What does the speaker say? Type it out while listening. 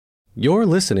You're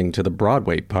listening to the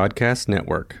Broadway Podcast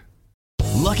Network.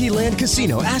 Lucky Land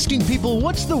Casino, asking people,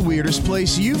 what's the weirdest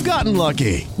place you've gotten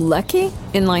lucky? Lucky?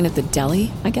 In line at the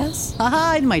deli, I guess?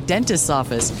 Aha, in my dentist's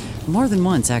office. More than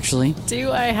once, actually.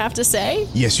 Do I have to say?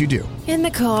 Yes, you do. In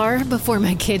the car before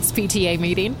my kids' PTA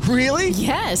meeting. Really?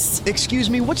 Yes.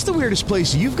 Excuse me, what's the weirdest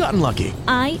place you've gotten lucky?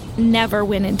 I never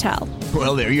win and tell.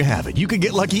 Well, there you have it. You can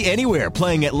get lucky anywhere,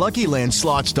 playing at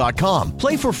LuckyLandSlots.com.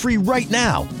 Play for free right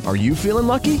now. Are you feeling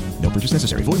lucky? No purchase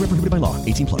necessary. Void where prohibited by law.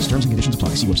 18+. Terms and conditions apply.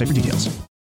 See website for details.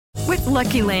 With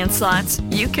Lucky Land Slots,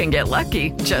 you can get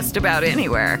lucky just about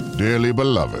anywhere. Dearly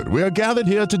beloved, we are gathered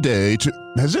here today to...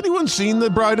 Has anyone seen the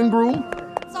bride and groom?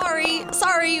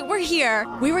 Sorry, we're here.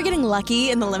 We were getting lucky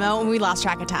in the limo and we lost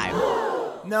track of time.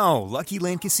 No, Lucky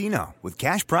Land Casino, with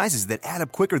cash prizes that add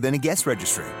up quicker than a guest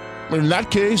registry. In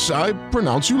that case, I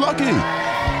pronounce you lucky.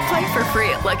 Play for free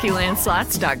at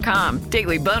LuckyLandSlots.com.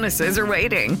 Daily bonuses are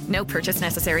waiting. No purchase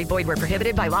necessary. Void where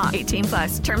prohibited by law.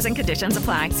 18+. Terms and conditions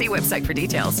apply. See website for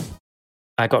details.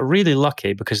 I got really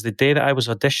lucky because the day that I was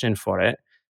auditioning for it,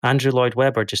 Andrew Lloyd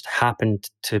Webber just happened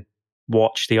to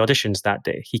watch the auditions that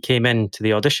day. He came in to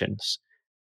the auditions.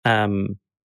 And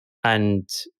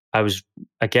I was,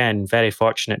 again, very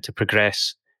fortunate to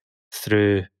progress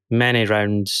through many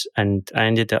rounds, and I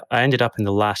ended up in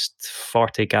the last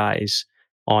 40 guys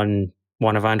on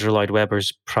one of Andrew Lloyd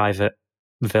Webber's private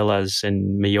villas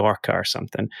in Mallorca or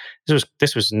something.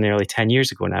 This was nearly 10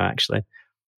 years ago now, actually.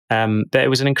 But it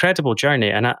was an incredible journey,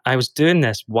 and I was doing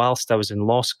this whilst I was in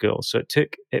law school. So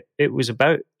it was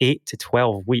about 8 to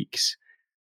 12 weeks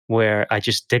where I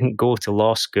just didn't go to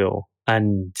law school,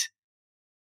 and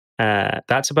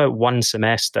that's about one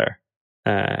semester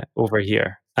over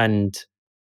here. And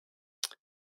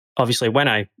obviously, when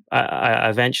I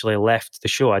eventually left the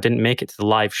show, I didn't make it to the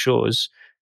live shows.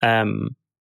 I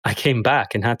came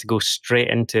back and had to go straight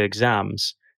into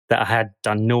exams that I had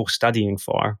done no studying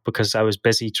for because I was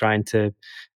busy trying to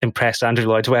impress Andrew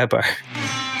Lloyd Webber.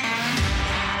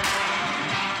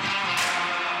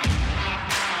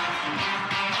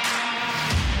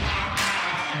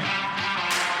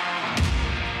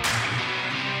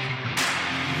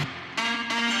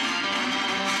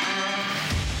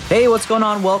 Hey, what's going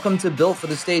on? Welcome to Built for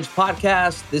the Stage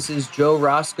podcast. This is Joe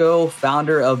Roscoe,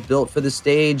 founder of Built for the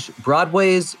Stage,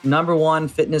 Broadway's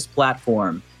 #1 fitness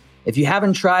platform. If you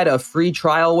haven't tried a free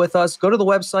trial with us, go to the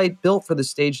website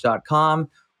builtforthestage.com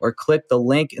or click the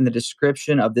link in the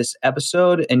description of this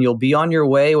episode, and you'll be on your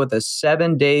way with a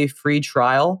 7-day free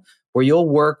trial where you'll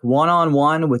work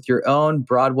one-on-one with your own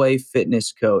Broadway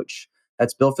fitness coach.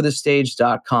 That's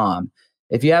builtforthestage.com.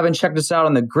 If you haven't checked us out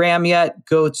on the gram yet,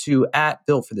 go to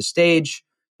 @BuiltForTheStage.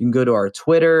 You can go to our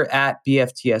Twitter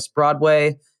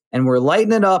 @BFTSBroadway. And we're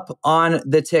lighting it up on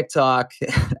the TikTok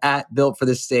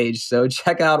 @BuiltForTheStage. So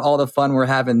check out all the fun we're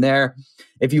having there.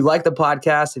 If you like the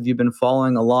podcast, if you've been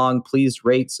following along, please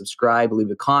rate, subscribe,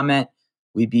 leave a comment.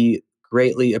 We'd be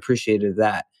greatly appreciative of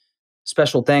that.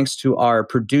 Special thanks to our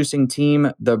producing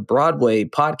team, the Broadway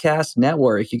Podcast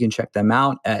Network. You can check them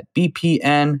out at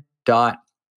bpn.FM.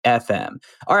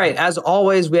 All right, as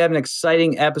always, we have an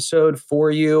exciting episode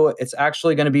for you. It's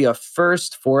actually going to be a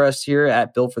first for us here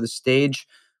at Built for the Stage.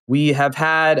 We have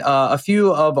had a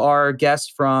few of our guests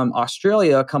from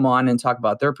Australia come on and talk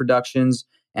about their productions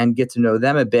and get to know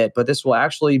them a bit. But this will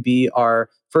actually be our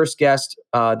first guest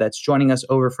that's joining us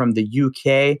over from the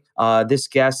UK. This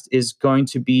guest is going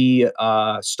to be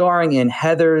starring in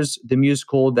Heathers, the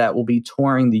musical that will be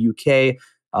touring the UK.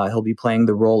 He'll be playing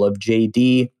the role of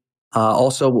JD.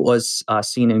 Also was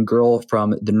seen in Girl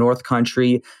from the North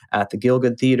Country at the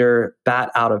Gielgud Theater,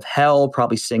 Bat Out of Hell,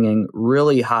 probably singing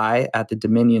really high at the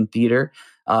Dominion Theater.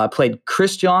 Played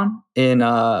Christian in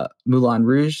Moulin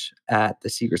Rouge at the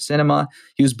Secret Cinema.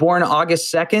 He was born August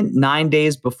 2nd, 9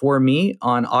 days before me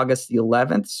on August the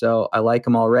 11th, so I like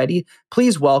him already.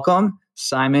 Please welcome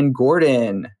Simon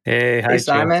Gordon. Hey,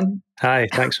 Simon. Hi,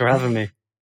 thanks for having me.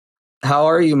 How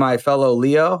are you, my fellow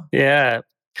Leo? Yeah.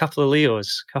 Couple of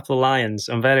Leos, couple of Lions.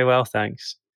 I'm very well,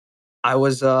 thanks. I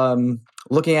was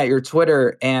looking at your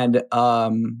Twitter, and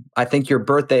I think your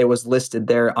birthday was listed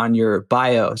there on your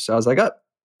bio. So I was like, oh,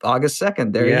 August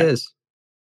 2nd, there he is.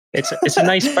 It's a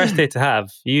nice birthday to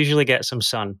have. You usually get some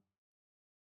sun.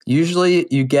 Usually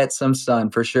you get some sun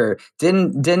for sure.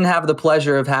 Didn't have the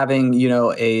pleasure of having,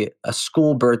 a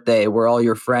school birthday where all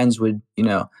your friends would,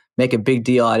 make a big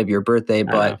deal out of your birthday,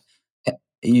 but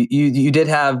you did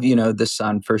have, the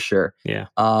sun for sure. Yeah.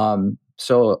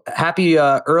 So happy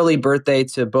early birthday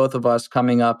to both of us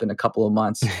coming up in a couple of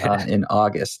months in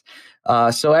August.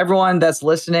 So everyone that's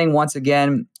listening, once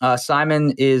again,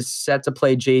 Simon is set to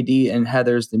play JD in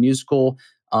Heathers the musical.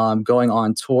 going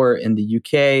on tour in the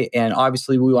UK. And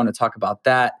obviously, we want to talk about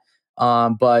that.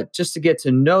 But just to get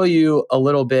to know you a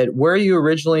little bit, where are you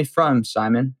originally from,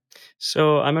 Simon?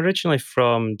 So I'm originally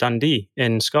from Dundee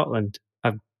in Scotland.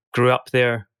 I grew up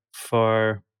there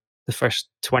for the first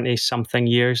 20-something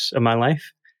years of my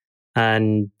life.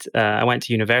 And I went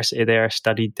to university there,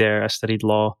 studied there, I studied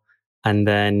law. And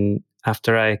then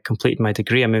after I completed my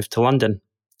degree, I moved to London.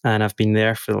 And I've been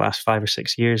there for the last 5 or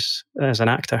 6 years as an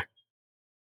actor.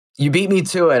 You beat me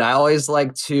to it. I always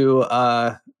like to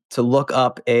look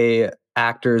up a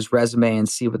actor's resume and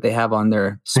see what they have on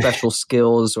their special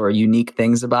skills or unique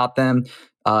things about them.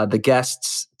 The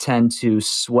guests tend to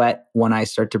sweat when I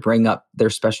start to bring up their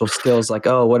special skills, like,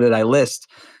 oh, what did I list?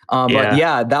 But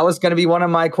yeah, that was going to be one of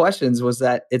my questions, was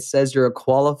that it says you're a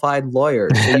qualified lawyer.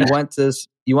 So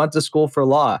you went to school for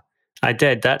law. I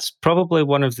did. That's probably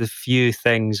one of the few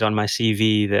things on my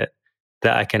CV that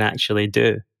I can actually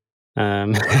do. Yeah,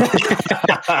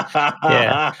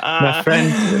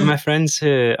 my friends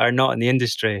who are not in the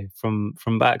industry from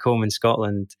back home in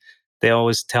Scotland, they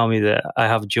always tell me that I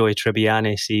have Joey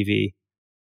Tribbiani CV.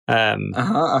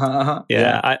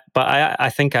 Yeah. I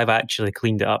think I've actually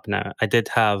cleaned it up now. I did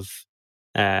have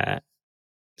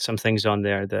some things on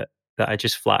there that I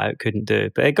just flat out couldn't do,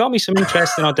 but it got me some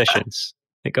interesting auditions.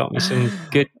 It got me some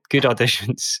good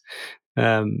auditions.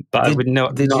 But I would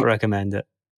not recommend it.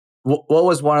 What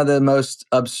was one of the most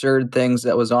absurd things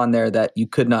that was on there that you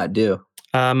could not do?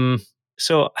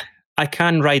 So I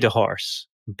can ride a horse,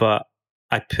 but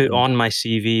I put on my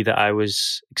CV that I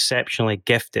was exceptionally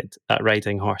gifted at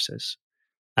riding horses.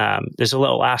 There's a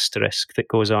little asterisk that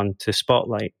goes on to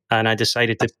Spotlight, and I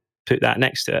decided to put that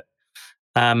next to it.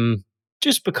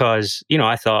 Just because,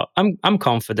 I thought I'm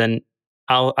confident.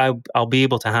 I'll be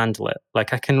able to handle it.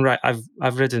 Like I can ride.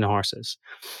 I've ridden horses.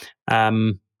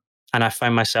 And I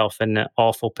found myself in an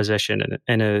awful position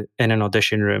in an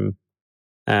audition room,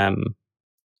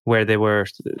 where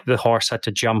the horse had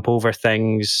to jump over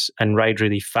things and ride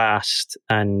really fast,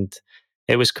 and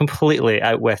it was completely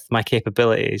out with my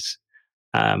capabilities.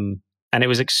 And it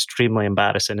was extremely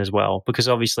embarrassing as well, because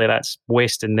obviously that's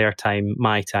wasting their time,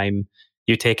 my time.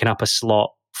 You're taking up a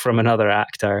slot from another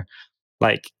actor.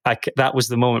 Like that was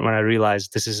the moment when I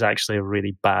realized this is actually a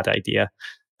really bad idea.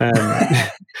 And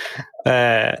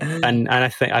I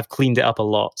think I've cleaned it up a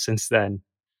lot since then.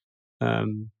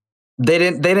 They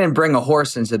didn't bring a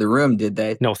horse into the room, did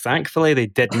they? No, thankfully they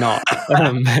did not.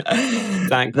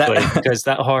 Thankfully, because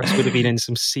that horse would have been in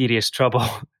some serious trouble.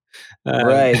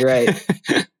 Right.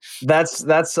 That's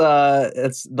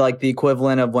like the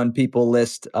equivalent of when people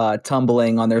list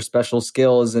tumbling on their special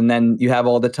skills, and then you have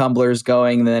all the tumblers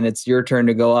going, and then it's your turn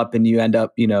to go up, and you end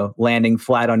up, landing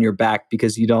flat on your back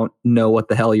because you don't know what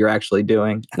the hell you're actually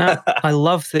doing. Now, I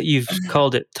love that you've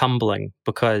called it tumbling,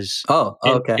 because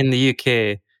in the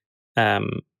UK,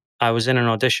 I was in an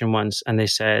audition once, and they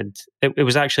said it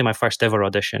was actually my first ever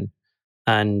audition,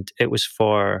 and it was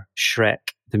for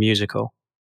Shrek the musical,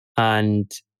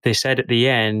 and they said at the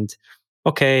end,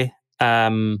 okay,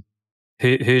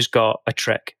 who's got a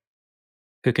trick?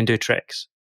 Who can do tricks?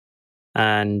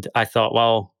 And I thought,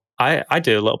 well, I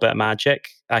do a little bit of magic.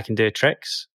 I can do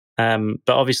tricks. But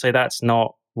obviously that's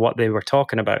not what they were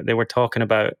talking about. They were talking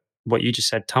about what you just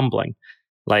said, tumbling,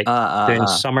 like doing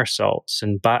somersaults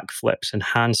and backflips and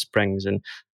handsprings and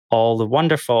all the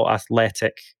wonderful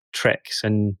athletic tricks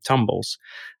and tumbles.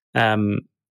 And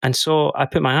so I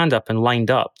put my hand up and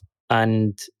lined up,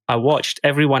 and I watched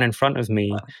everyone in front of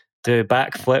me do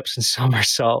backflips and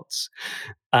somersaults.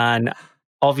 And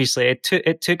obviously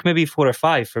it took maybe 4 or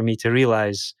 5 for me to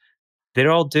realize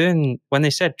they're all doing, when they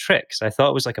said tricks, I thought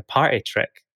it was like a party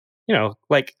trick,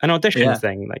 like an audition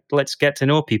thing, like let's get to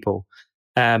know people.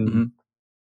 And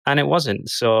it wasn't.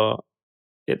 So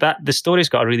the story's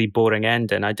got a really boring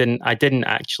ending. I didn't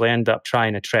actually end up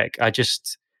trying a trick. I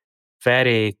just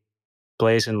very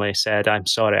blazingly said, I'm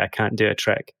sorry, I can't do a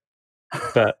trick.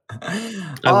 But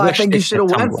I think you should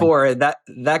have went for it.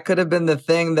 That could have been the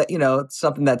thing that,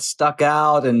 something that stuck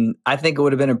out. And I think it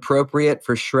would have been appropriate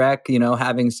for Shrek,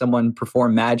 having someone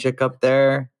perform magic up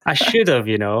there. I should have,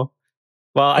 Well,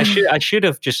 I should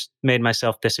have just made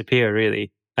myself disappear,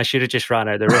 really. I should have just ran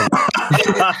out of the room.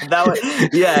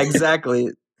 Yeah, exactly.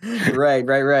 Right.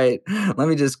 Let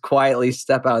me just quietly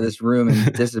step out of this room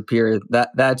and disappear.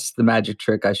 That's the magic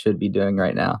trick I should be doing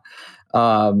right now.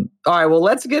 All right, well,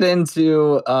 let's get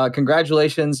into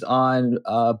congratulations on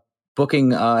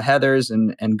booking Heathers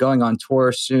and going on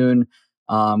tour soon,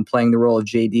 playing the role of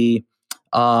JD.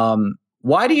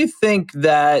 Why do you think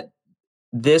that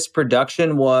this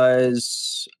production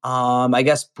was, I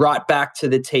guess, brought back to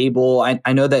the table?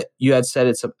 I know that you had said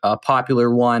it's a popular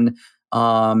one.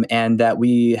 and that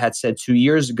we had said 2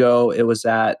 years ago it was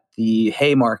at the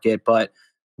Haymarket. But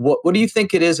what do you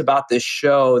think it is about this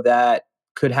show that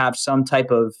could have some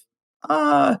type of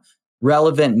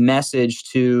relevant message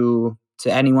to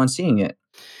anyone seeing it?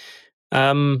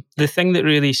 The thing that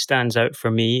really stands out for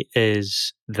me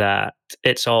is that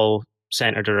it's all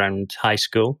centered around high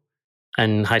school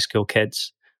and high school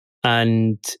kids.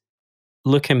 And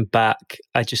looking back,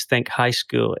 I just think high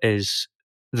school is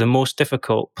the most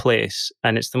difficult place,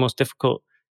 and it's the most difficult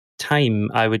time,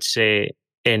 I would say,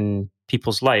 in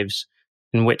people's lives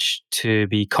in which to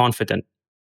be confident.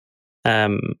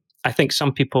 I think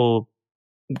some people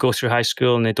go through high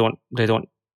school and they don't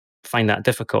find that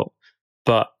difficult,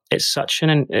 but it's such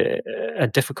a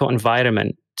difficult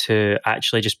environment to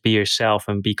actually just be yourself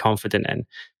and be confident in,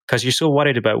 because you're so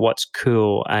worried about what's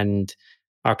cool and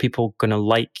are people going to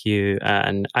like you.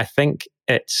 And I think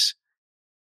it's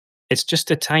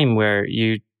just a time where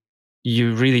you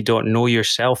really don't know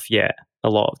yourself yet a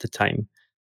lot of the time,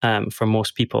 for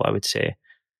most people, I would say.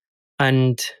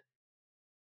 And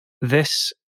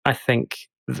this, I think,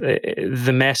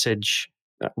 the message,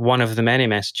 one of the many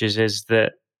messages, is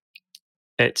that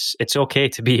it's okay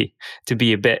to be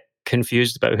a bit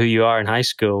confused about who you are in high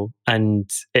school, and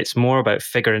it's more about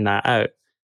figuring that out.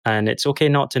 And it's okay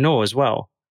not to know as well.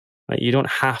 Like, you don't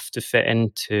have to fit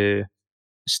into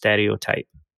a stereotype.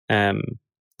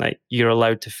 Like, you're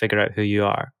allowed to figure out who you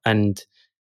are. And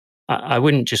I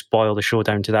wouldn't just boil the show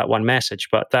down to that one message,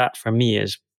 but that for me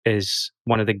is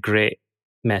one of the great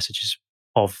messages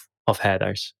of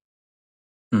Heathers.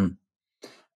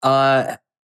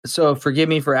 So forgive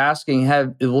me for asking,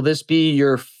 will this be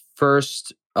your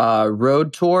first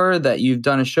road tour that you've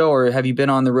done a show, or have you been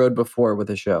on the road before with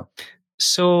a show?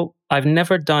 So I've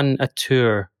never done a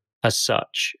tour as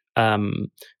such.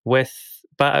 With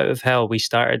Bat Out of Hell, we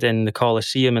started in the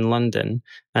Coliseum in London,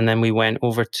 and then we went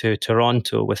over to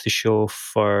Toronto with the show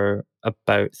for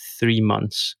about 3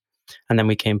 months. And then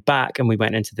we came back and we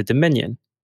went into the Dominion.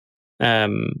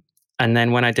 And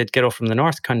then when I did Girl from the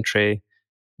North Country,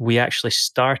 we actually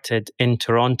started in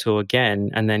Toronto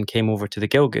again and then came over to the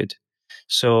Gielgud.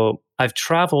 So I've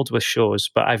traveled with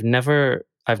shows, but I've never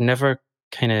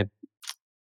kind of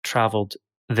traveled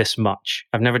this much.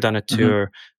 I've never done a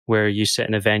tour where you sit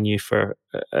in a venue for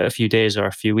a few days or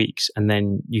a few weeks and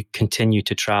then you continue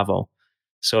to travel.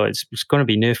 So it's going to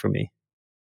be new for me.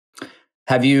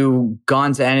 Have you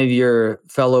gone to any of your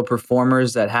fellow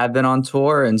performers that have been on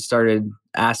tour and started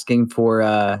asking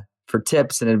for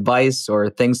tips and advice or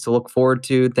things to look forward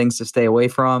to, things to stay away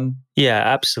from? Yeah,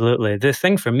 absolutely. The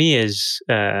thing for me is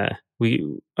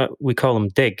we call them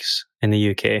digs in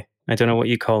the UK. I don't know what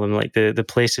you call them, like the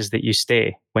places that you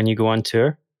stay when you go on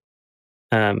tour.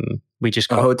 We just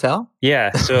call a hotel?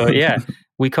 Yeah. So yeah,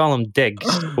 we call them digs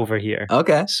over here.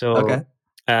 Okay. So okay.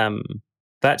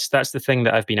 That's the thing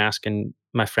that I've been asking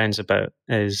my friends about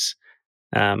is,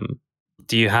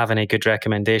 do you have any good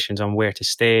recommendations on where to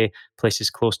stay,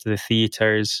 places close to the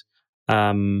theaters?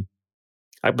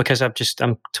 Because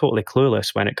I'm totally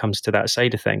clueless when it comes to that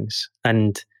side of things.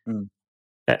 And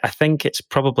I think it's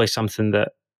probably something that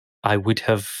I would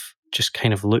have just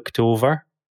kind of looked over,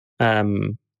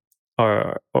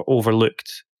 or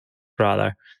overlooked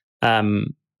rather.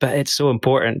 But it's so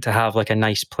important to have like a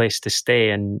nice place to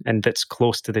stay and that's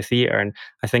close to the theater. And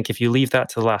I think if you leave that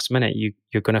to the last minute,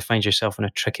 you're going to find yourself in a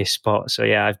tricky spot. So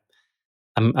yeah,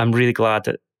 I'm really glad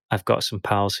that I've got some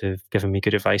pals who've given me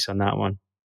good advice on that one.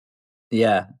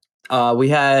 Yeah. We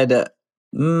had a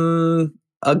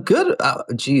good,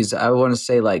 I want to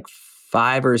say like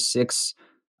 5 or 6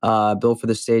 Built for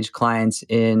the Stage clients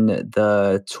in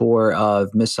the tour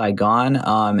of Miss Saigon.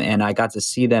 And I got to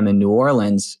see them in New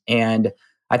Orleans. And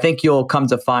I think you'll come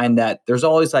to find that there's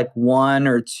always like 1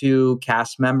 or 2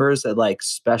 cast members that like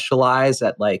specialize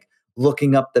at like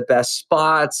looking up the best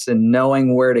spots and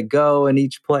knowing where to go in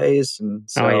each place. And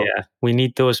so we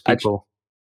need those people.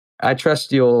 I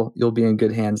trust you'll be in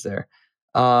good hands there.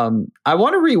 I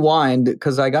want to rewind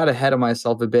because I got ahead of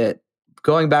myself a bit.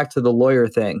 Going back to the lawyer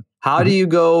thing, how do you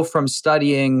go from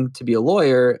studying to be a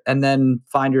lawyer and then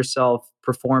find yourself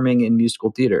performing in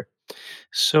musical theater?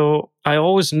 So I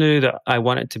always knew that I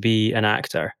wanted to be an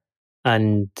actor,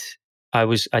 and I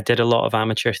did a lot of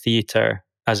amateur theatre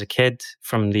as a kid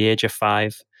from the age of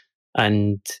 5,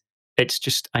 and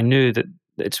I knew that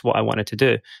it's what I wanted to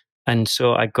do. And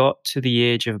so I got to the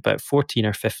age of about 14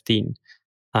 or 15,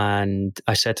 and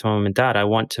I said to my mum and dad, I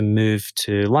want to move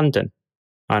to London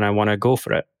and I want to go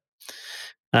for it.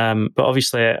 But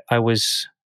obviously I was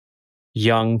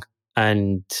young,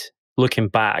 and looking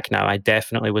back now, I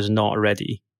definitely was not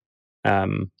ready. I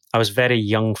was very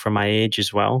young for my age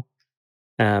as well.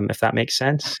 if that makes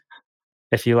sense.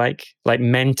 If you like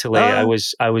mentally, I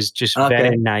was just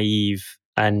very naive,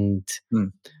 and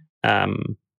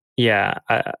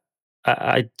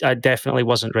I definitely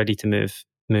wasn't ready to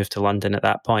move to London at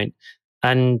that point.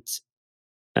 And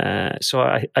so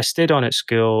I stayed on at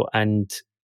school and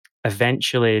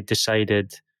eventually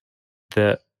decided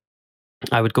that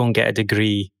I would go and get a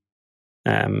degree,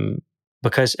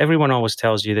 because everyone always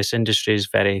tells you this industry is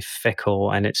very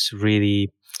fickle and it's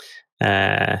really,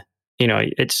 you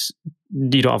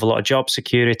don't have a lot of job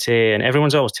security, and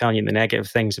everyone's always telling you the negative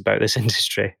things about this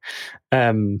industry.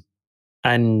 And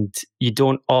you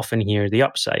don't often hear the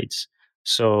upsides.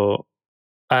 So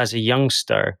as a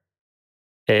youngster,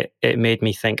 it made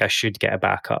me think I should get a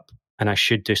backup and I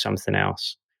should do something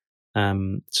else.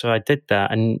 So I did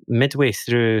that. And midway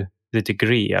through the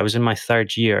degree, I was in my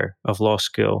third year of law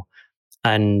school,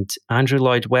 and Andrew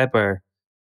Lloyd Webber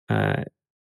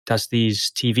does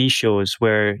these TV shows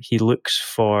where he looks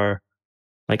for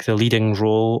like the leading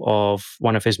role of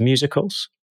one of his musicals.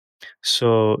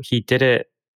 So he did it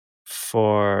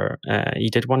he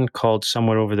did one called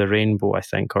Somewhere Over the Rainbow, I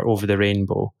think, or Over the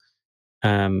Rainbow.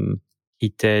 He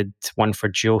did one for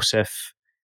Joseph,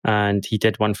 and he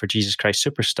did one for Jesus Christ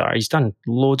Superstar. He's done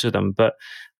loads of them, but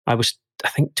I was, I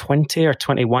think, 20 or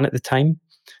 21 at the time.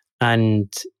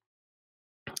 And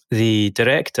the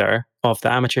director of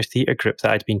the amateur theatre group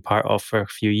that I'd been part of for a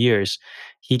few years,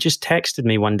 he just texted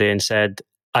me one day and said,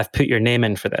 "I've put your name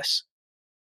in for this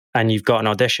and you've got an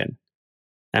audition.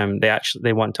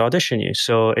 They want to audition you.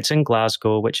 So it's in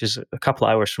Glasgow, which is a couple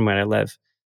of hours from where I live.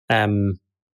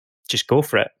 Just go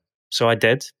for it." So I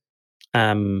did.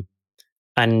 And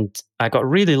I got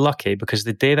really lucky because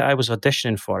the day that I was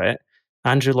auditioning for it,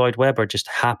 Andrew Lloyd Webber just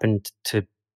happened to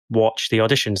watch the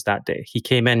auditions that day. He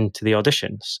came in to the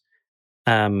auditions.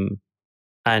 And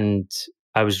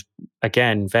I was,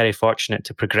 again, very fortunate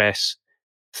to progress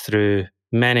through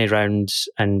many rounds,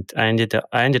 and I ended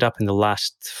up in the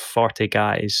last 40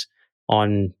 guys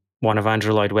on one of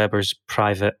Andrew Lloyd Webber's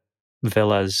private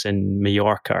villas in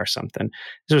Mallorca or something.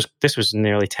 This was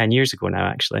nearly 10 years ago now,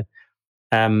 actually.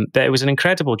 But it was an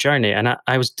incredible journey, and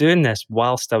I was doing this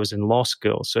whilst I was in law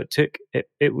school. So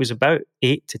it was about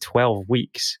 8 to 12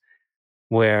 weeks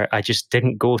where I just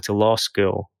didn't go to law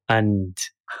school, and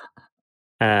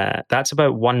that's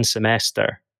about one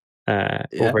semester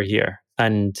over here.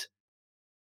 And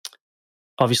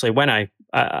obviously, when I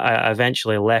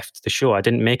eventually left the show, I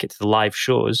didn't make it to the live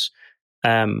shows.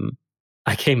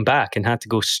 I came back and had to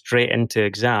go straight into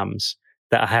exams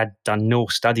that I had done no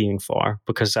studying for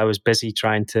because I was busy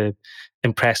trying to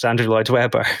impress Andrew Lloyd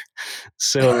Webber.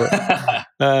 So,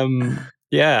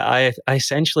 I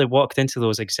essentially walked into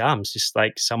those exams just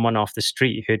like someone off the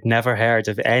street who'd never heard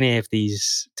of any of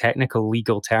these technical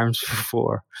legal terms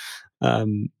before.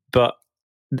 But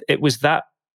it was that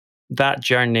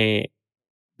journey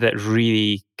that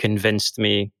really convinced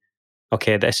me,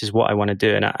 okay, this is what I want to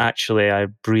do. And I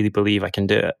really believe I can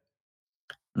do it.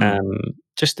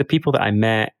 Just the people that I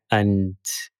met and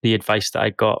the advice that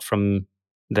I got from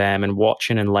them and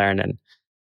watching and learning,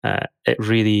 it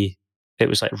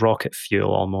was like rocket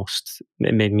fuel almost.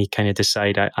 It made me kind of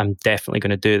decide I'm definitely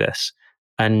going to do this.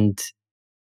 And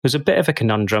it was a bit of a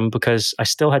conundrum because I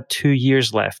still had 2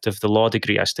 years left of the law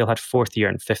degree. I still had 4th year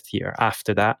and 5th year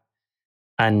after that.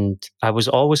 And I was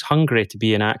always hungry to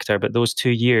be an actor, but those 2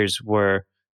 years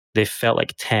they felt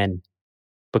like 10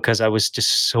 because I was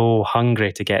just so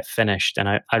hungry to get finished. And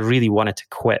I really wanted to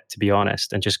quit, to be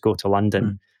honest, and just go to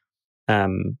London.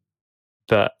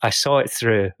 But I saw it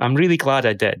through. I'm really glad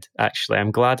I did, actually.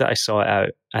 I'm glad that I saw it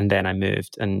out and then I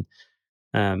moved. And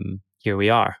here we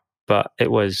are. But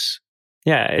it was,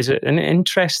 it's an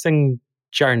interesting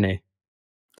journey.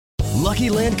 Lucky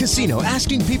Land Casino,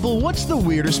 asking people, what's the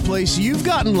weirdest place you've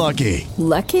gotten lucky?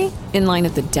 Lucky? In line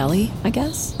at the deli, I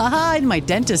guess? Aha, in my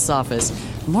dentist's office.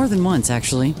 More than once,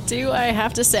 actually. Do I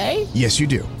have to say? Yes, you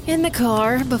do. In the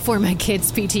car before my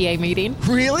kids' PTA meeting.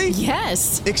 Really?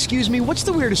 Yes. Excuse me, what's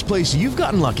the weirdest place you've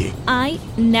gotten lucky? I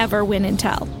never win and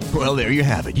tell. Well, there you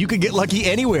have it. You can get lucky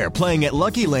anywhere, playing at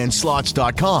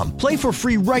LuckyLandSlots.com. Play for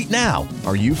free right now.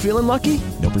 Are you feeling lucky?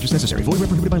 No purchase necessary. Void where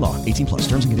prohibited by law. 18+.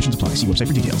 Terms and conditions apply. See website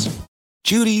for details.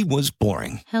 Judy was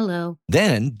boring. Hello.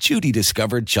 Then Judy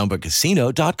discovered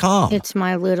ChumbaCasino.com. It's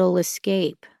my little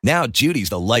escape. Now Judy's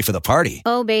the life of the party.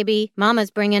 Oh, baby,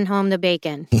 mama's bringing home the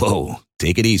bacon. Whoa,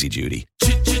 take it easy, Judy.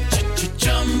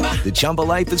 The Chumba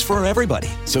life is for everybody.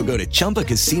 So go to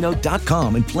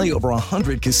ChumbaCasino.com and play over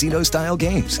 100 casino-style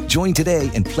games. Join today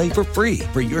and play for free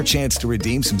for your chance to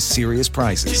redeem some serious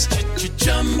prizes.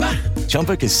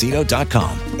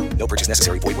 ChumbaCasino.com. No purchase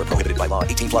necessary. Void where prohibited by law.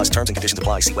 18+. Terms and conditions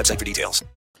apply. See website for details.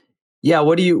 Yeah,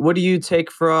 what do you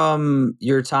take from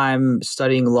your time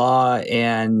studying law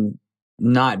and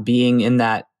not being in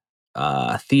that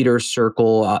theater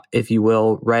circle, if you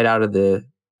will, right out of the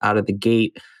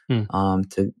gate?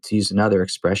 To use another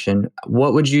expression,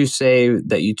 what would you say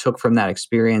that you took from that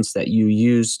experience that you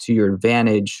used to your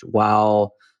advantage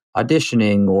while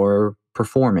auditioning or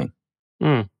performing?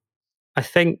 I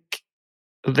think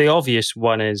the obvious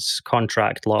one is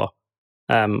contract law.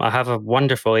 I have a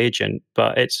wonderful agent,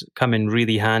 but it's come in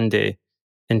really handy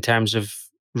in terms of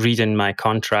reading my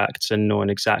contracts and knowing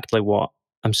exactly what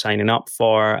I'm signing up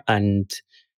for, and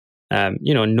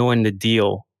knowing the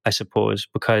deal, I suppose,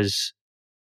 because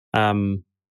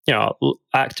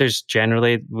actors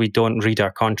generally, we don't read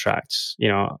our contracts,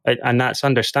 and that's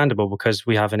understandable because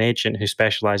we have an agent who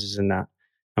specializes in that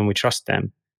and we trust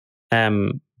them.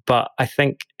 But I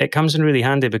think it comes in really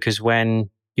handy because when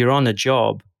you're on the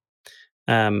job,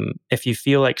 if you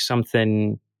feel like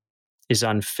something is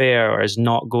unfair or is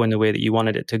not going the way that you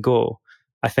wanted it to go,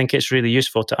 I think it's really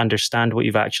useful to understand what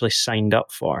you've actually signed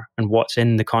up for and what's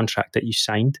in the contract that you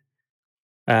signed.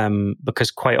 Because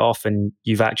quite often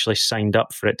you've actually signed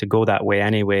up for it to go that way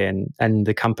anyway, and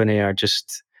the company are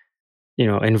just,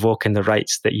 invoking the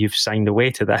rights that you've signed away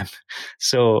to them.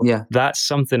 So that's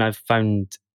something I've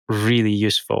found really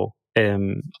useful,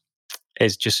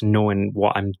 is just knowing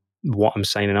what I'm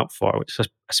signing up for, which I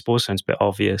suppose sounds a bit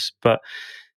obvious. But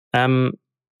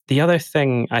the other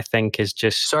thing I think is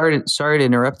just... Sorry to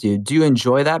interrupt you. Do you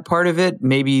enjoy that part of it?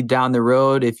 Maybe down the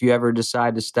road, if you ever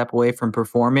decide to step away from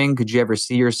performing, could you ever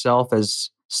see yourself as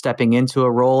stepping into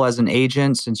a role as an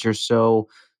agent, since you're so,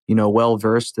 well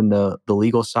versed in the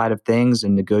legal side of things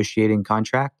and negotiating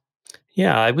contract?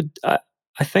 Yeah, I would.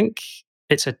 I think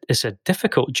it's a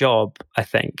difficult job, I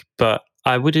think, but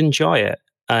I would enjoy it.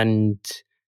 And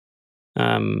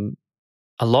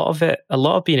a lot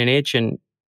of being an agent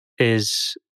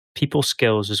is people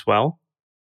skills as well,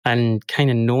 and kind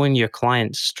of knowing your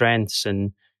client's strengths.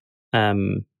 And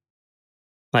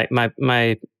like my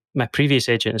previous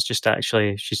agent is just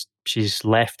actually, she's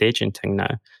left agenting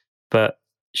now, but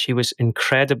she was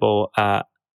incredible at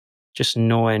just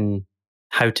knowing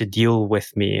how to deal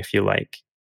with me, if you like.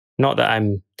 Not that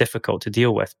I'm difficult to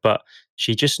deal with, but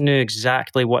she just knew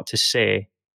exactly what to say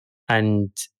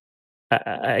and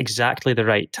at exactly the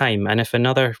right time. And if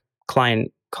another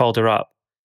client called her up,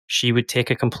 she would take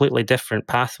a completely different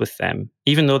path with them.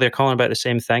 Even though they're calling about the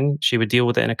same thing, she would deal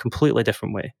with it in a completely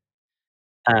different way.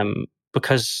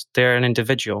 Because they're an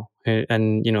individual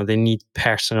and they need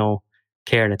personal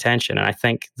care and attention. And I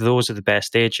think those are the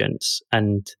best agents.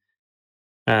 And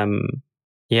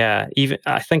even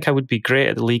I think I would be great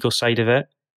at the legal side of it.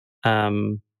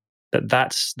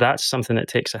 That's something that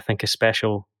takes, I think, a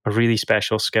really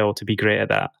special skill to be great at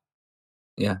that.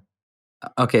 Yeah.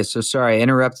 Okay, so sorry, I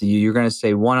interrupted you. You're going to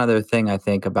say one other thing, I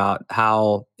think, about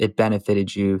how it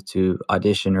benefited you to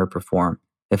audition or perform.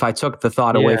 If I took the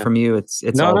thought away from you, it's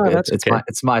all good. That's okay.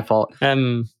 It's my fault.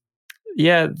 There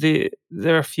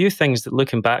are a few things that,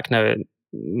 looking back now, it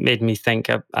made me think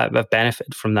I've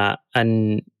benefited from that.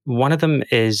 And one of them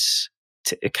is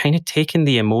kind of taking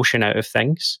the emotion out of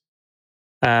things.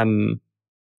 When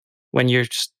you're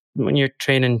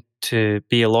training to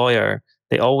be a lawyer,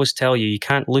 they always tell you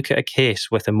can't look at a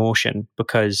case with emotion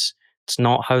because it's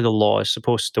not how the law is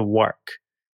supposed to work.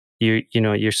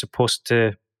 You're supposed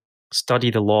to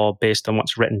study the law based on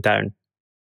what's written down,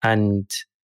 and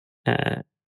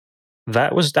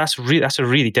that's a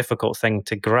really difficult thing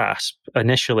to grasp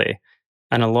initially,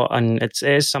 and it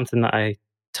is something that I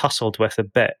tussled with a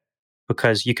bit,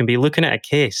 because you can be looking at a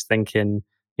case thinking,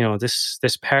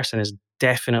 this person is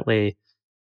definitely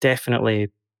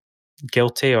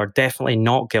guilty or definitely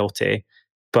not guilty,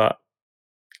 but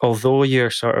although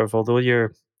your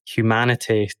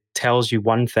humanity tells you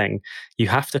one thing, you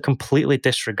have to completely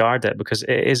disregard it because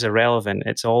it is irrelevant.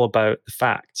 It's all about the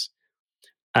facts.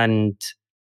 And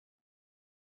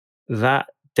that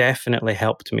definitely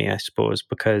helped me, I suppose,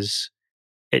 because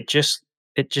it just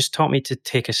taught me to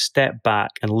take a step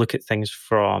back and look at things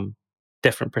from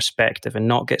different perspective and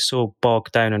not get so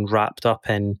bogged down and wrapped up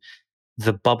in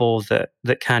the bubble that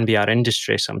can be our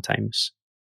industry sometimes.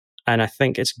 And I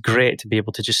think it's great to be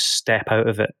able to just step out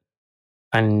of it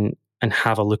and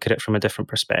have a look at it from a different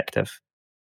perspective.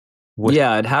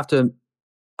 I'd have to,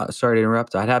 sorry to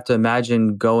interrupt, I'd have to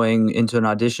imagine going into an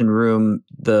audition room,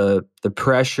 the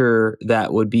pressure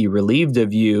that would be relieved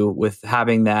of you with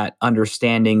having that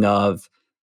understanding of,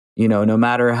 no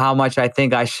matter how much I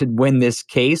think I should win this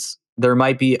case, there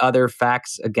might be other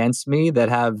facts against me that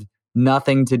have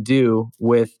nothing to do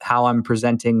with how I'm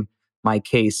presenting my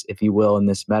case, if you will, in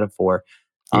this metaphor.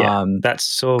 That's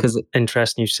so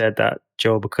interesting you said that,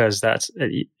 Joe, because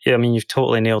you've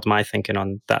totally nailed my thinking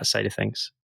on that side of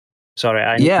things. Sorry,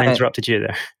 I interrupted you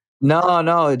there.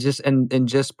 No,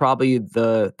 just probably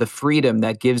the freedom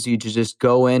that gives you to just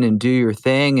go in and do your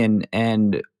thing.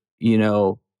 And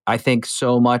I think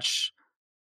so much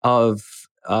of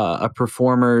a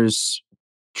performer's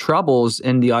troubles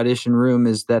in the audition room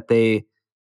is that they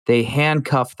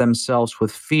handcuff themselves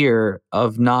with fear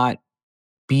of not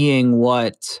being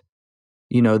what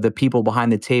the people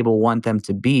behind the table want them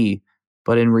to be.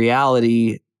 But in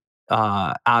reality,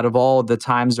 out of all the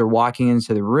times they're walking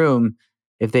into the room,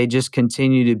 if they just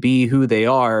continue to be who they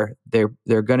are,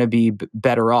 they're going to be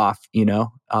better off,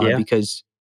 because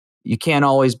you can't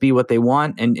always be what they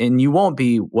want, and you won't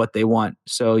be what they want.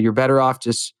 So you're better off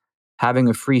just having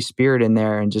a free spirit in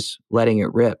there and just letting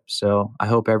it rip. So I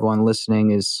hope everyone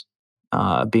listening is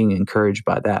being encouraged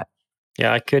by that.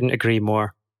 Yeah, I couldn't agree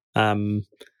more.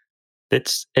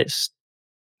 It's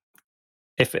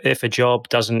if a job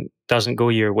doesn't go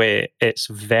your way, it's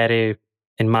very,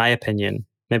 in my opinion,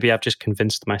 maybe I've just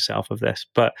convinced myself of this,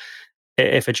 but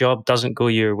if a job doesn't go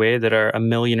your way, there are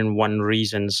 1,000,001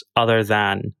 reasons other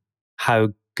than how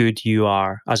good you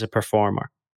are as a performer.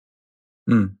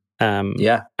 And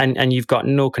you've got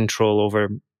no control over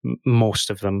most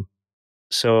of them.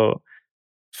 So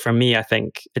for me, I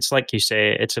think it's like you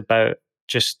say, it's about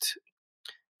just...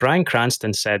 Bryan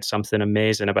Cranston said something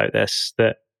amazing about this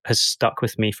that has stuck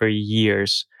with me for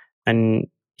years. And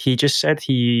he just said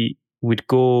he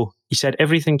said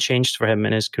everything changed for him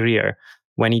in his career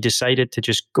when he decided to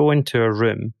just go into a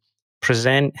room,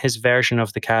 present his version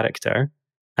of the character,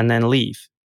 and then leave.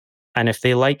 And if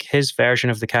they like his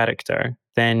version of the character,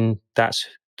 then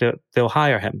they'll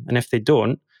hire him. And if they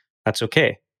don't, that's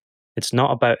okay. It's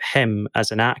not about him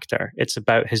as an actor. It's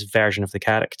about his version of the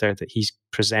character that he's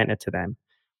presented to them.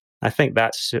 I think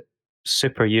that's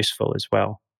super useful as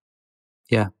well.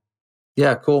 Yeah,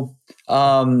 cool.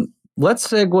 Let's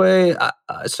segue.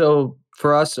 So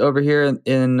for us over here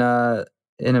in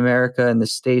America, in the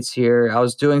States here, I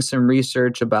was doing some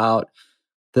research about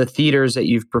the theaters that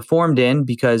you've performed in,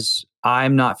 because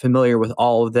I'm not familiar with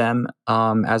all of them,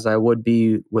 as I would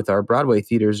be with our Broadway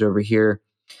theaters over here.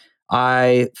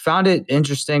 I found it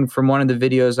interesting from one of the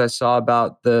videos I saw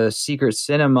about the Secret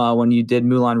Cinema when you did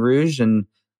Moulin Rouge, and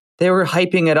they were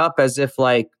hyping it up as if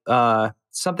like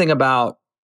something about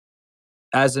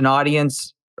as an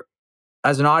audience,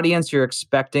 you're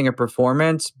expecting a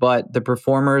performance, but the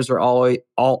performers are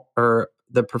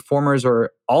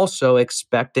also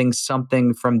expecting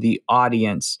something from the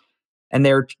audience, and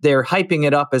they're hyping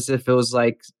it up as if it was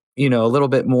like a little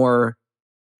bit more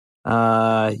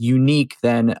unique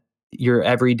than your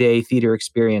everyday theater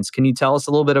experience. Can you tell us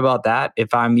a little bit about that,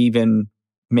 if I'm even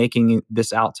making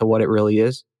this out to what it really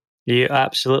is? You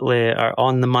absolutely are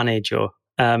on the money, Joe.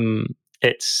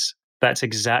 That's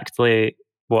exactly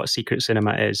what Secret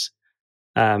Cinema is.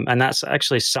 And that's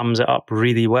actually sums it up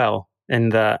really well, in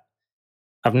that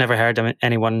I've never heard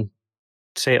anyone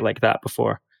say it like that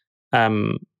before.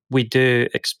 We do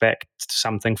expect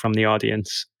something from the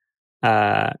audience.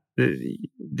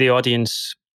 The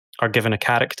audience are given a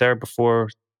character before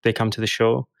they come to the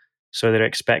show. So they're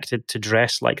expected to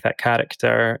dress like that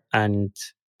character and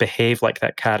behave like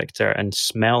that character and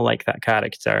smell like that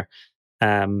character,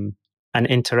 and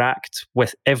interact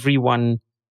with everyone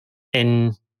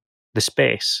in the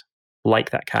space like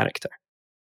that character.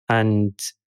 And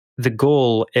the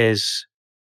goal is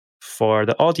for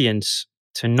the audience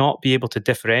to not be able to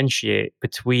differentiate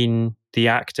between the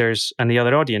actors and the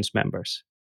other audience members.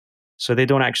 So they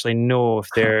don't actually know if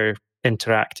they're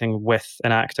interacting with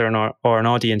an actor or an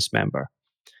audience member.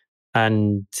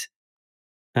 And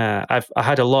I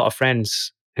had a lot of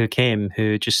friends who came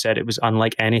who just said it was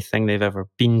unlike anything they've ever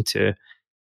been to.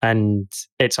 And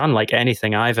it's unlike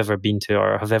anything I've ever been to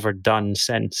or have ever done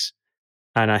since.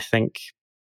 And I think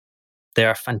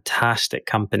they're a fantastic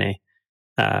company.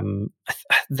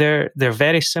 They're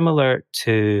very similar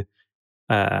to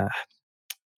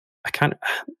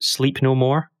Sleep No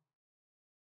More.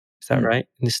 Is that right?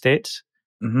 In the States?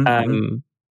 Mm-hmm.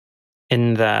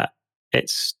 In that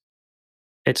it's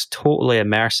totally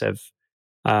immersive.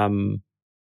 And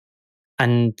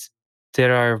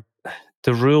the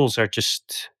rules are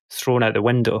just thrown out the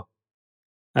window.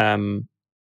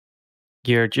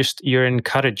 You're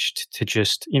encouraged to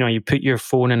just, you put your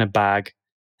phone in a bag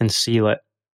and seal it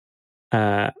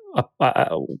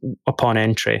upon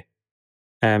entry.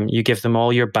 You give them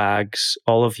all your bags,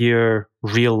 all of your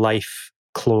real life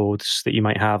clothes that you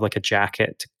might have, like a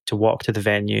jacket to walk to the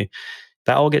venue.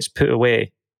 That all gets put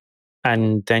away.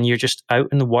 And then you're just out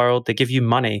in the world. They give you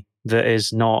money that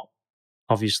is not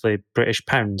obviously British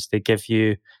pounds. They give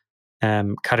you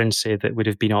currency that would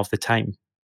have been of the time.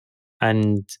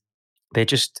 And they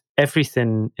just,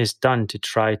 everything is done to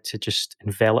try to just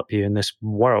envelop you in this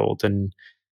world, and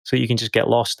so you can just get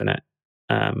lost in it.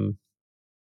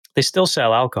 They still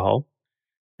sell alcohol.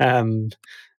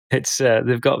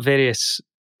 They've got various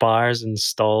bars and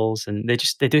stalls, and they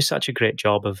do such a great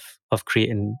job of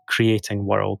creating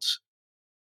worlds.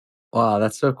 Wow,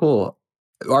 that's so cool.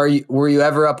 Were you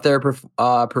ever up there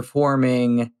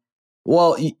performing?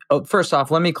 Well, first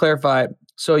off, let me clarify.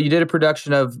 So you did a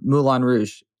production of Moulin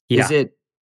Rouge. Yeah.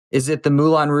 Is it the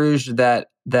Moulin Rouge that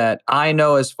I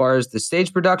know as far as the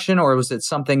stage production, or was it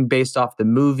something based off the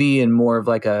movie and more of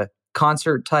like a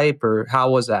concert type, or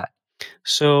how was that?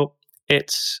 So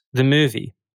it's the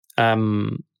movie.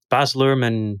 Baz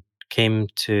Luhrmann came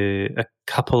to a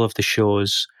couple of the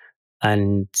shows,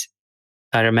 and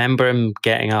I remember him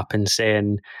getting up and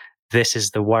saying, "This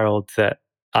is the world that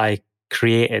I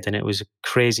created," and it was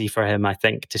crazy for him, I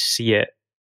think, to see it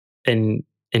in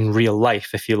real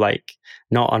life, if you like,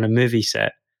 not on a movie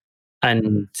set.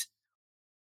 And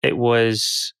it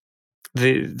was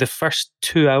the first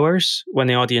 2 hours when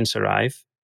the audience arrive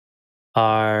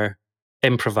are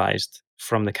improvised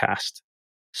from the cast.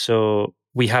 So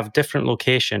we have different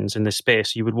locations in the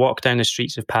space. You would walk down the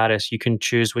streets of Paris. You can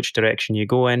choose which direction you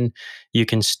go in. You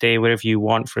can stay wherever you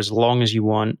want for as long as you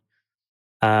want.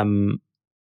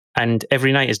 And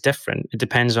every night is different. It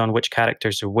depends on which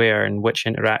characters are where and which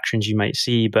interactions you might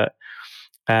see. But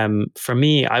for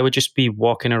me, I would just be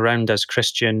walking around as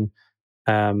Christian,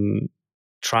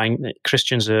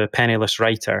 Christian's a penniless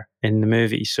writer in the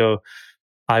movie. So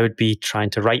I would be trying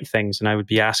to write things, and I would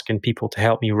be asking people to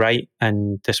help me write,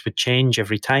 and this would change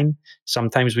every time.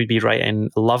 Sometimes we'd be writing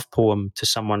a love poem to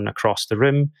someone across the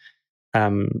room.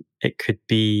 It could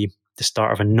be the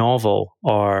start of a novel,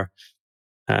 or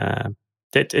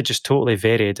it just totally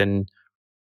varied, and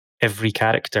every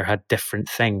character had different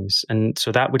things. And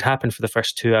so that would happen for the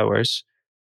first 2 hours.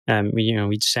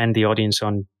 We'd send the audience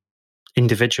on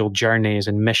individual journeys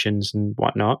and missions and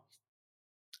whatnot.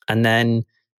 And then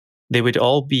they would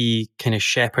all be kind of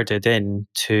shepherded in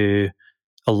to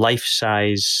a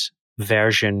life-size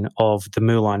version of the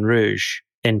Moulin Rouge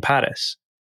in Paris,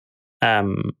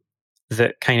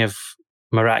 that kind of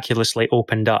miraculously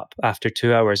opened up after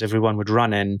 2 hours. Everyone would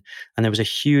run in, and there was a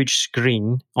huge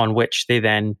screen on which they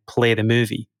then play the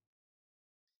movie.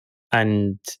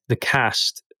 And the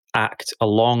cast act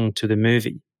along to the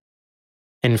movie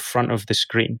in front of the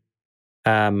screen.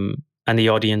 And the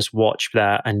audience watch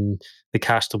that, and the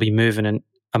cast will be moving in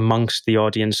amongst the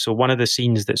audience. So one of the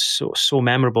scenes that's so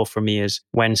memorable for me is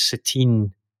when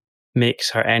Satine makes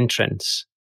her entrance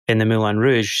in the Moulin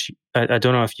Rouge. I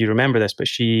don't know if you remember this, but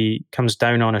she comes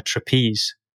down on a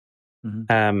trapeze.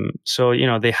 Mm-hmm. So,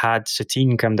 they had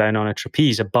Satine come down on a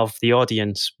trapeze above the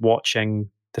audience watching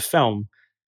the film.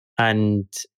 And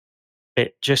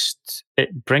it just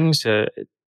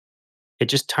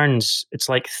turns, it's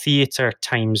like theater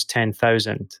times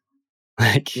 10,000.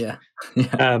 Like, yeah.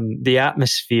 The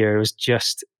atmosphere was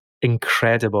just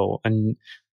incredible. And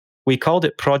we called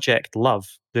it Project Love.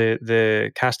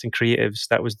 The cast and creatives,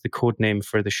 that was the code name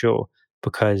for the show,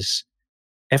 because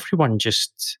everyone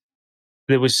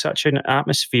there was such an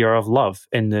atmosphere of love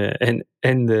in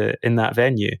that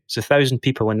venue. It's 1,000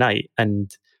 people a night,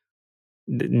 and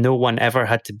no one ever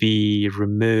had to be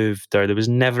removed, or there was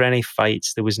never any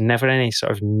fights. There was never any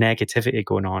sort of negativity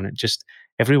going on.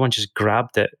 Everyone just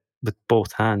grabbed it with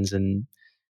both hands and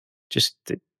just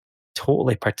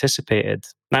totally participated.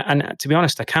 And to be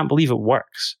honest, I can't believe it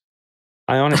works.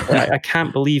 I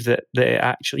can't believe that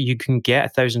actually you can get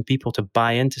 1,000 people to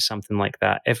buy into something like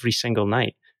that every single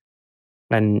night.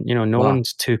 And, no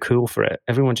one's too cool for it.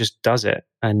 Everyone just does it.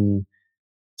 And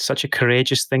such a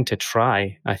courageous thing to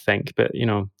try, I think. But,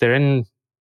 they're in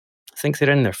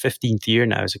their 15th year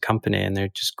now as a company, and they're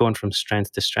just going from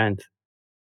strength to strength.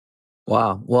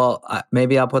 Wow. Well,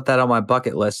 maybe I'll put that on my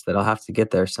bucket list, that I'll have to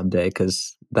get there someday,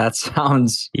 because that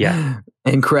sounds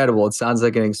incredible. It sounds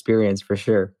like an experience for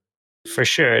sure. For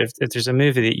sure. If there's a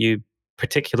movie that you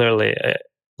particularly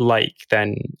like,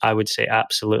 then I would say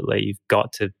absolutely you've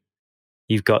got to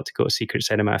go to Secret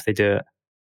Cinema if they do it.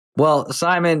 Well,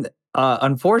 Simon,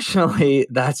 unfortunately,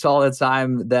 that's all the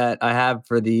time that I have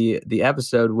for the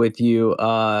episode with you.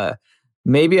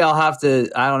 Maybe I'll have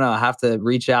to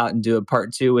reach out and do a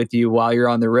part 2 with you while you're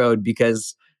on the road,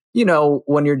 because,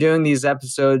 when you're doing these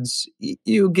episodes,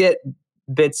 you get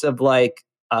bits of like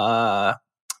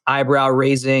eyebrow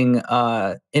raising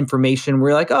information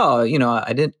where you're like, oh,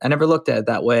 I never looked at it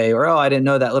that way, or, oh, I didn't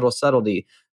know that little subtlety.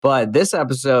 But this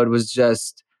episode was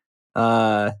just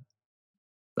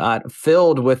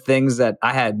filled with things that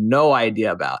I had no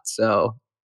idea about. So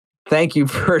thank you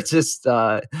for just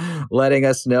letting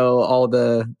us know all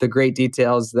the great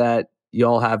details that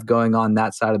y'all have going on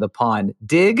that side of the pond.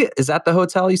 Dig, is that the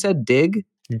hotel you said? Dig?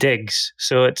 Digs.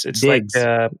 So it's Digs.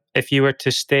 like if you were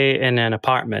to stay in an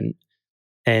apartment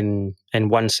in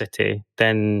one city,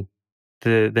 then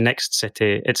the next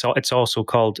city it's also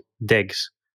called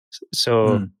digs.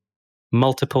 So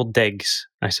multiple digs,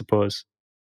 I suppose.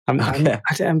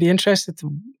 I'd be interested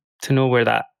to know where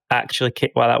that actually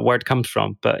where that word comes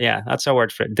from. But yeah, that's our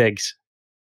word for it, digs.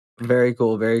 Very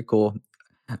cool. Very cool.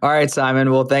 All right,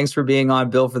 Simon. Well, thanks for being on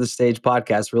Built for the Stage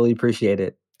podcast. Really appreciate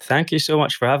it. Thank you so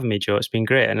much for having me, Joe. It's been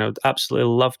great. And I would absolutely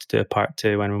love to do a part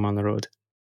 2 when I'm on the road.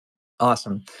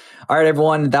 Awesome. All right,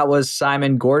 everyone. That was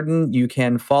Simon Gordon. You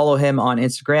can follow him on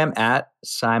Instagram at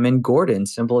Simon Gordon.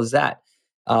 Simple as that.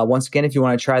 Once again, if you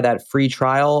want to try that free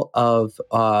trial of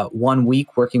 1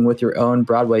 week working with your own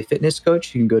Broadway fitness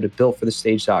coach, you can go to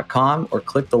builtforthestage.com or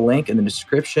click the link in the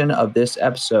description of this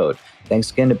episode.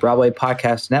 Thanks again to Broadway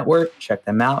Podcast Network. Check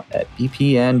them out at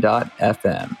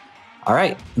bpn.fm. All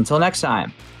right, until next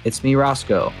time, it's me,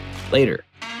 Roscoe. Later.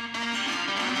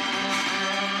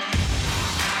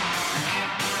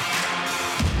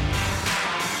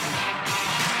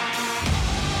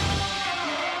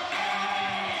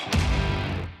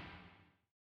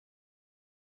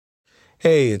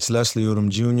 Hey, it's Leslie Odom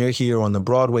Jr. here on the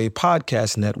Broadway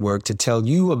Podcast Network to tell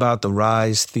you about the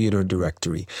Rise Theater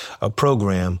Directory, a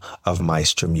program of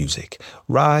Maestro Music.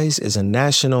 Rise is a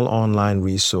national online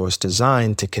resource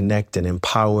designed to connect and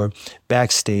empower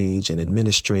backstage and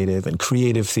administrative and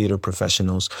creative theater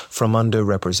professionals from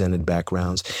underrepresented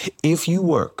backgrounds. If you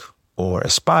work or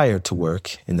aspire to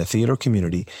work in the theater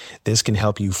community, this can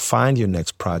help you find your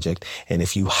next project. And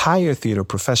if you hire theater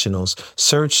professionals,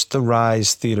 search the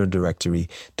Rise Theater Directory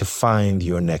to find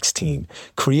your next team.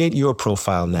 Create your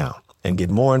profile now and get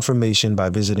more information by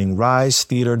visiting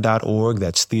risetheater.org.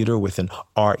 That's theater with an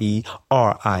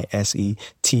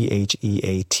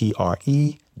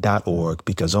RISETHEATRE.org,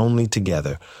 because only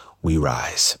together we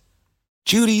rise.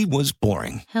 Judy was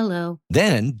boring. Hello.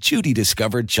 Then Judy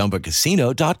discovered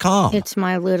ChumbaCasino.com. It's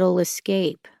my little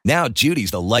escape. Now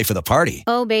Judy's the life of the party.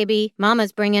 Oh, baby,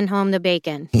 mama's bringing home the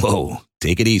bacon. Whoa,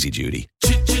 take it easy, Judy.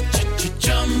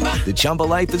 The Chumba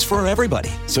life is for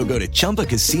everybody. So go to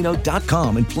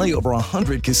ChumbaCasino.com and play over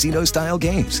 100 casino-style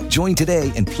games. Join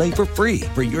today and play for free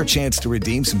for your chance to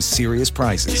redeem some serious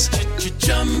prizes.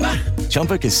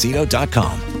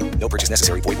 ChumbaCasino.com. No purchase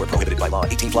necessary. Void where prohibited by law.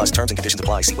 18+ terms and conditions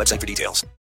apply. See website for details.